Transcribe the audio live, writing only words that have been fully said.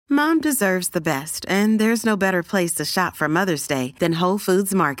Mom deserves the best, and there's no better place to shop for Mother's Day than Whole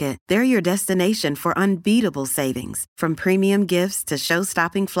Foods Market. They're your destination for unbeatable savings, from premium gifts to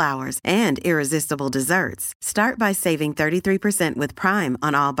show-stopping flowers and irresistible desserts. Start by saving 33% with Prime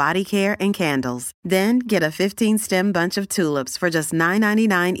on all body care and candles. Then get a 15-stem bunch of tulips for just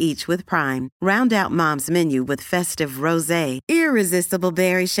 $9.99 each with Prime. Round out Mom's menu with festive rosé, irresistible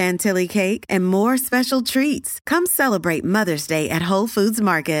berry chantilly cake, and more special treats. Come celebrate Mother's Day at Whole Foods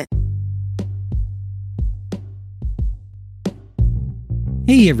Market.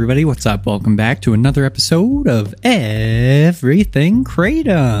 Hey everybody, what's up? Welcome back to another episode of Everything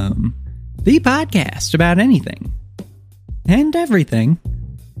Kratom, the podcast about anything and everything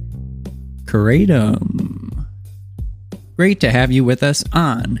Kratom. Great to have you with us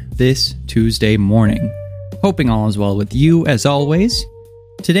on this Tuesday morning. Hoping all is well with you as always.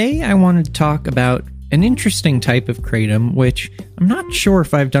 Today I wanted to talk about an interesting type of Kratom, which I'm not sure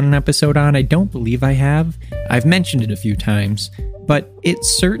if I've done an episode on. I don't believe I have. I've mentioned it a few times, but it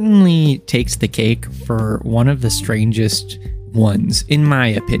certainly takes the cake for one of the strangest ones, in my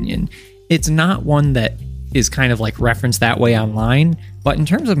opinion. It's not one that is kind of like referenced that way online, but in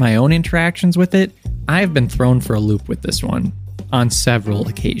terms of my own interactions with it, I've been thrown for a loop with this one on several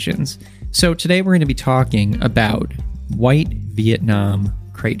occasions. So today we're going to be talking about White Vietnam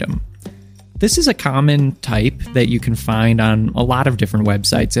Kratom. This is a common type that you can find on a lot of different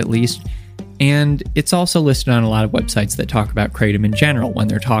websites, at least, and it's also listed on a lot of websites that talk about Kratom in general when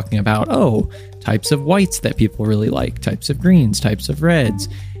they're talking about, types of whites that people really like, types of greens, types of reds.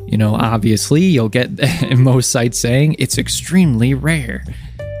 You know, obviously, you'll get most sites saying it's extremely rare.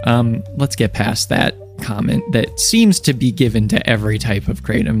 Let's get past that comment that seems to be given to every type of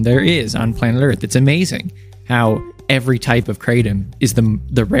Kratom there is on planet Earth. It's amazing how every type of Kratom is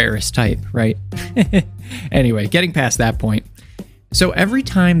the rarest type, right? Anyway, getting past that point. So every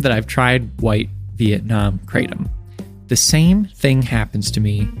time that I've tried White Vietnam Kratom, the same thing happens to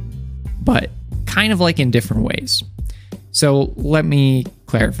me, but kind of like in different ways. So let me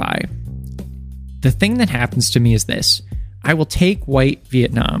clarify. The thing that happens to me is this. I will take White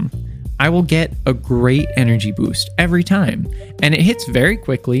Vietnam. I will get a great energy boost every time. And it hits very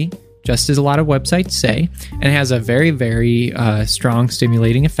quickly, just as a lot of websites say, and it has a very, very strong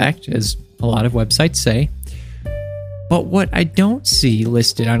stimulating effect, as a lot of websites say. But what I don't see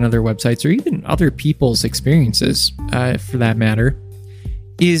listed on other websites, or even other people's experiences, for that matter,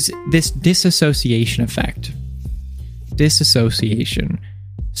 is this disassociation effect. Disassociation.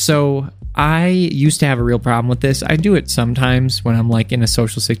 So I used to have a real problem with this. I do it sometimes when I'm like in a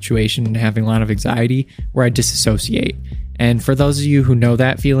social situation and having a lot of anxiety, where I disassociate. And for those of you who know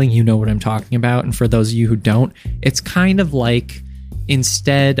that feeling, you know what I'm talking about. And for those of you who don't, it's kind of like,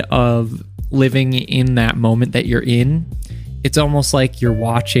 instead of living in that moment that you're in, it's almost like you're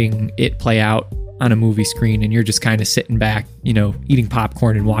watching it play out on a movie screen and you're just kind of sitting back, eating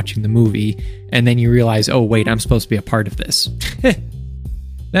popcorn and watching the movie. And then you realize, oh, wait, I'm supposed to be a part of this.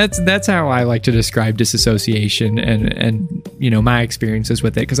 That's how I like to describe disassociation and my experiences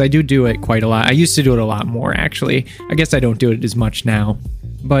with it, because I do it quite a lot. I used to do it a lot more, actually. I guess I don't do it as much now.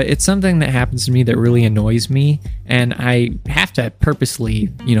 But it's something that happens to me that really annoys me, and I have to purposely,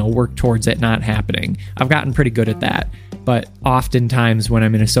 work towards it not happening. I've gotten pretty good at that, but oftentimes when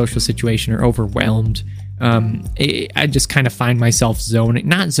I'm in a social situation or overwhelmed, I just kind of find myself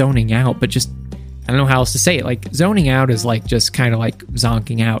not zoning out, but just, I don't know how else to say it. Like, zoning out is like just kind of like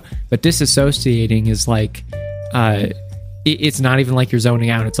zonking out, but disassociating is like, it's not even like you're zoning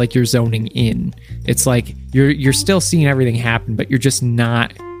out. It's like you're zoning in. It's like you're still seeing everything happen, but you're just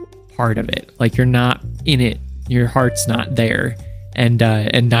not part of it. Like, you're not in it. Your heart's not there, and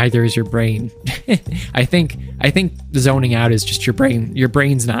neither is your brain. I think zoning out is just your brain. Your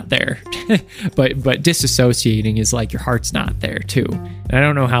brain's not there, but disassociating is like your heart's not there too. And I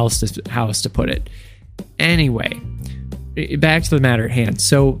don't know how else to put it. Anyway, back to the matter at hand.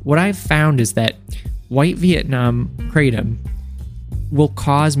 So what I've found is that White Vietnam Kratom will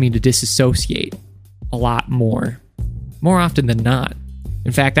cause me to disassociate a lot more often than not.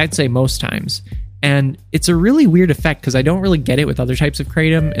 In fact, I'd say most times. And it's a really weird effect, because I don't really get it with other types of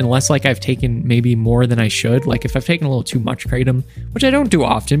Kratom unless like I've taken maybe more than I should. Like if I've taken a little too much Kratom, which I don't do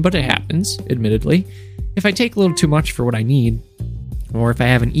often, but it happens, admittedly. If I take a little too much for what I need, or if I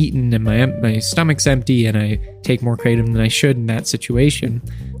haven't eaten and my stomach's empty and I take more Kratom than I should in that situation,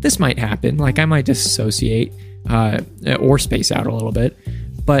 this might happen. Like, I might disassociate or space out a little bit.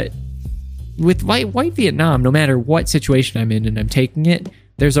 But with White Vietnam, no matter what situation I'm in and I'm taking it,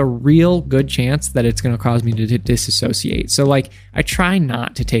 there's a real good chance that it's going to cause me to disassociate. So, like, I try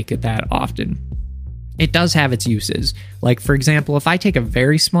not to take it that often. it does have its uses. Like, for example, if I take a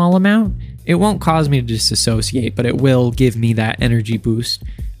very small amount, it won't cause me to disassociate, but it will give me that energy boost.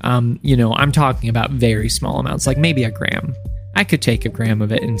 I'm talking about very small amounts, like maybe a gram. I could take a gram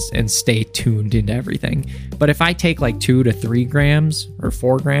of it and stay tuned into everything. But if I take like 2 to 3 grams or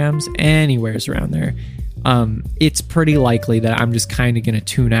 4 grams, anywhere's around there, it's pretty likely that I'm just kind of going to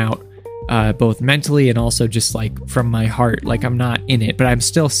tune out, both mentally and also just like from my heart. Like I'm not in it, but I'm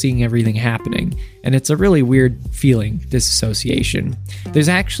still seeing everything happening. And it's a really weird feeling, disassociation. There's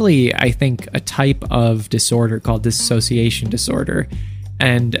actually, I think, a type of disorder called dissociation disorder.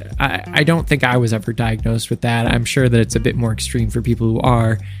 And I don't think I was ever diagnosed with that. I'm sure that it's a bit more extreme for people who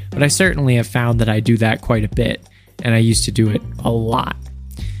are, but I certainly have found that I do that quite a bit. And I used to do it a lot.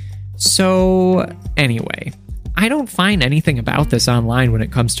 So anyway, I don't find anything about this online when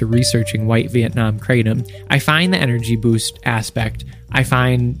it comes to researching white Vietnam Kratom. I find the energy boost aspect. I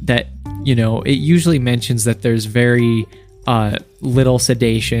find that, it usually mentions that there's very little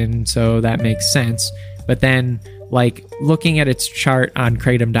sedation, so that makes sense. But then, like, looking at its chart on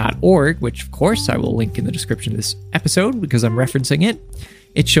kratom.org, which of course I will link in the description of this episode because I'm referencing it,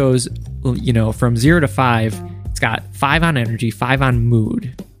 it shows, from 0 to 5, it's got 5 on energy, 5 on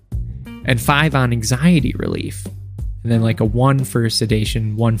mood, and 5 on anxiety relief, and then like a 1 for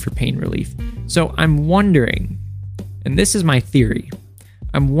sedation, 1 for pain relief. So I'm wondering, and this is my theory,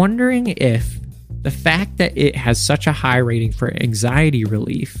 I'm wondering if the fact that it has such a high rating for anxiety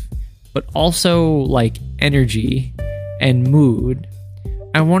relief, but also like energy and mood,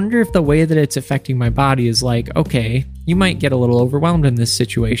 I wonder if the way that it's affecting my body is like, okay, you might get a little overwhelmed in this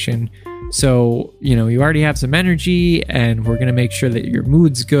situation. So, you already have some energy, and we're going to make sure that your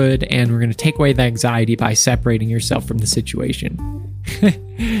mood's good, and we're going to take away the anxiety by separating yourself from the situation.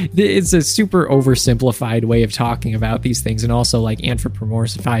 It's a super oversimplified way of talking about these things, and also like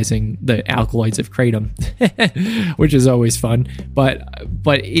anthropomorphizing the alkaloids of kratom, which is always fun. But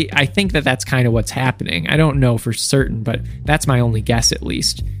I think that that's kind of what's happening. I don't know for certain, but that's my only guess at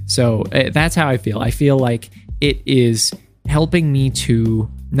least. So that's how I feel. I feel like it is helping me to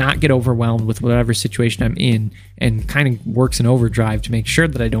not get overwhelmed with whatever situation I'm in, and kind of works in overdrive to make sure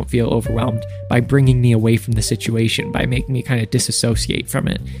that I don't feel overwhelmed by bringing me away from the situation, by making me kind of disassociate from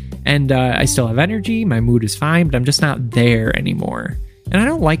it. And I still have energy, my mood is fine, but I'm just not there anymore. And I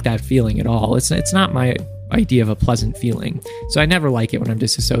don't like that feeling at all. It's not my idea of a pleasant feeling. So I never like it when I'm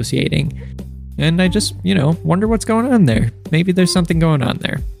disassociating. And I just, wonder what's going on there. Maybe there's something going on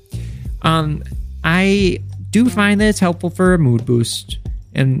there. I do find that it's helpful for a mood boost,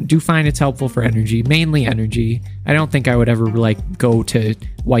 and do find it's helpful for energy, mainly energy. I don't think I would ever go to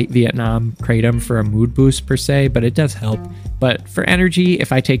white Vietnam Kratom for a mood boost per se, but it does help. But for energy,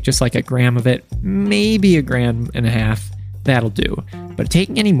 if I take just like a gram of it, maybe a gram and a half, that'll do. But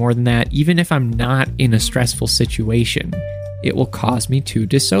taking any more than that, even if I'm not in a stressful situation, it will cause me to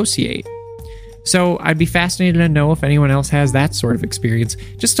dissociate. So I'd be fascinated to know if anyone else has that sort of experience.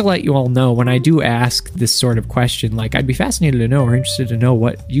 Just to let you all know, when I do ask this sort of question, like, I'd be fascinated to know, or interested to know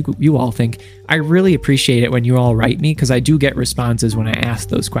what you all think. I really appreciate it when you all write me, because I do get responses when I ask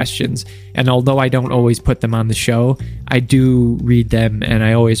those questions. And although I don't always put them on the show, I do read them and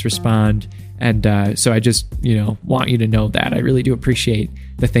I always respond. And so I just, want you to know that. I really do appreciate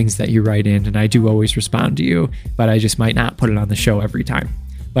the things that you write in, and I do always respond to you, but I just might not put it on the show every time.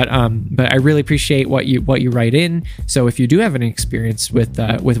 But I really appreciate what you write in. So if you do have an experience with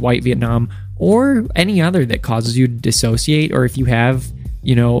white Vietnam, or any other that causes you to dissociate, or if you have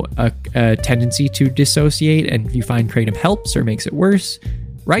a tendency to dissociate, and if you find kratom helps or makes it worse,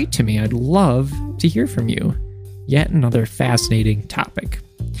 write to me. I'd love to hear from you. Yet another fascinating topic.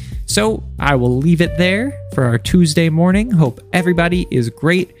 So I will leave it there for our Tuesday morning. Hope everybody is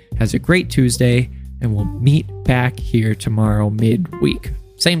great, has a great Tuesday, and we'll meet back here tomorrow midweek.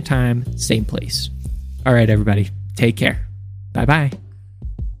 Same time, same place. All right, everybody, take care. Bye-bye.